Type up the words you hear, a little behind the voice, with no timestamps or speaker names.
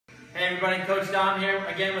Hey everybody, Coach Dom here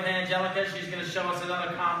again with Angelica. She's going to show us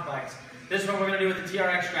another complex. This one we're going to do with the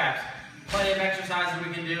TRX straps. Plenty of exercises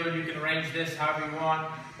we can do, and you can arrange this however you want.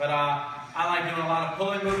 But I like doing a lot of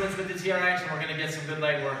pulling movements with the TRX, and we're going to get some good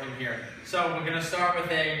leg work in here. So we're going to start with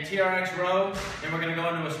a TRX row, then we're going to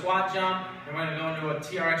go into a squat jump, then we're going to go into a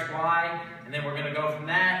TRX Y, and then we're going to go from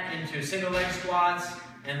that into single leg squats,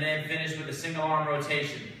 and then finish with a single arm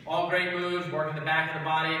rotation. All great moves, working the back of the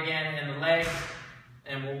body again and the legs,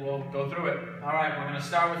 and we'll go through it. All right, we're going to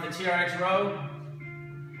start with the TRX row.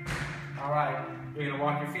 All right, you're going to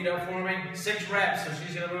walk your feet up for me. 6 reps, so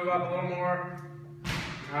she's going to move up a little more.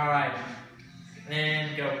 All right,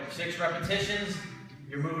 and go. 6 repetitions.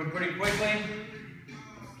 You're moving pretty quickly.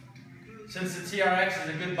 Since the TRX is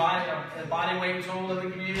a good body weight tool that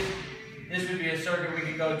we can use, this would be a circuit we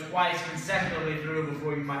could go twice consecutively through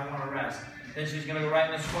before you might want to rest. Then she's going to go right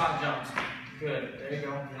in the squat jumps. Good. There you go.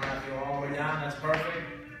 You don't have to go all the way down. That's perfect.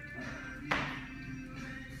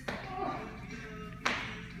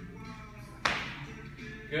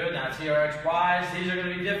 Good. Now TRX Ys. These are going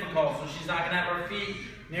to be difficult, so she's not going to have her feet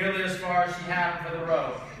nearly as far as she had them for the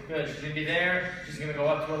row. Good. She's going to be there. She's going to go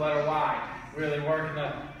up to a letter Y. Really working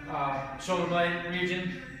the shoulder blade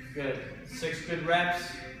region. Good. 6 good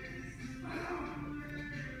reps.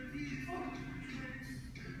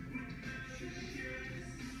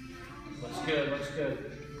 Looks good, looks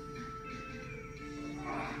good.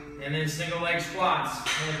 And then single leg squats.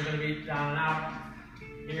 Hands are going to be down and out.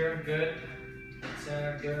 Here, good.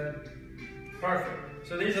 Center, good. Perfect.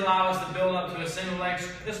 So these allow us to build up to a single leg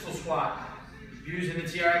pistol squat. Using the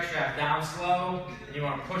TRX strap. Down slow, and you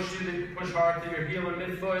want to push hard through your heel and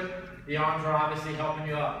midfoot. The arms are obviously helping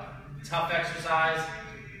you up. Tough exercise.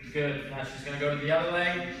 Good. Now she's going to go to the other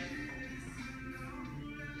leg.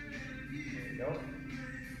 There you go.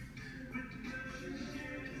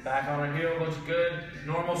 Back on her heel, looks good.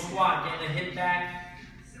 Normal squat, getting the hip back.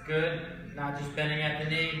 Good. Not just bending at the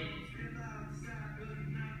knee.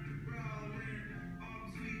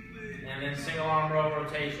 And then single arm row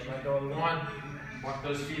rotation. Let go of the one. Walk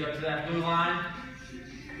those feet up to that blue line.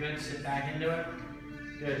 Good. Sit back into it.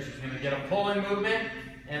 Good. She's going to get a pulling movement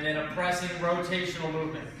and then a pressing rotational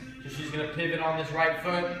movement. So she's going to pivot on this right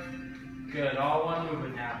foot. Good. All one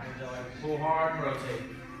movement now. Pull hard and rotate.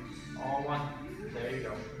 All one. There you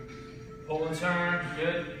go. Pull and turn,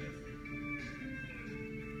 good.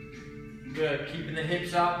 Good, keeping the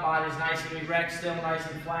hips up, body's nice and erect, still nice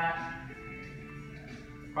and flat.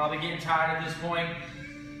 Probably getting tired at this point.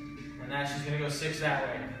 And now she's gonna go 6 that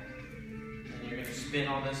way. And you're gonna spin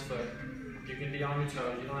on this foot. You can be on your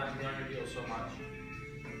toes, you don't have to be on your heels so much.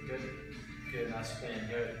 Good, good, now spin,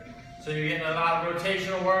 good. So you're getting a lot of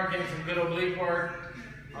rotational work, getting some good oblique work,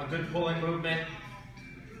 a good pulling movement.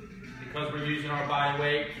 Because we're using our body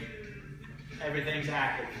weight, everything's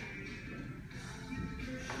active.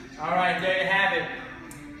 All right, there you have it.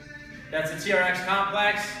 That's a TRX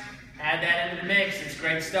complex. Add that into the mix. It's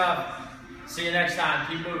great stuff. See you next time.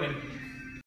 Keep moving.